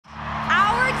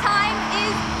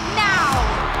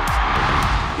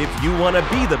If you want to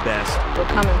be the best, we're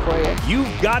coming for you.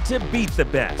 You've got to beat the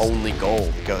best. Only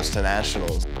gold goes to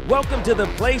nationals. Welcome to the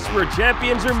place where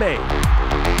champions are made.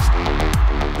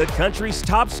 The country's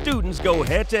top students go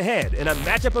head-to-head in a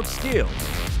matchup of skills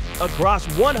across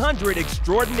 100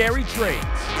 extraordinary trades.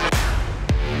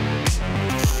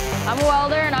 I'm a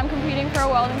welder and I'm competing for a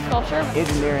welding sculpture.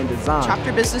 Engineering design.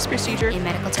 Chapter business procedure. In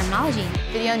medical terminology.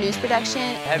 Video news production.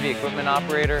 Heavy equipment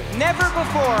operator. Never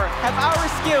before have our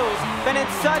skills been in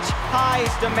such high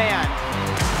demand.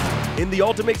 In the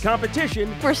ultimate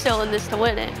competition, we're still in this to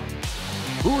win it.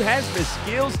 Who has the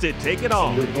skills to take it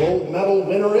all? Your gold medal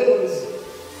winner is...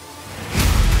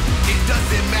 It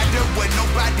doesn't matter what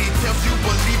nobody tells you,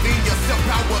 believe in yourself,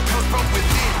 power comes from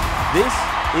within. This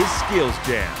is Skills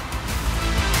Jam.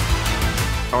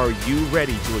 Are you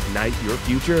ready to ignite your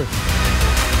future?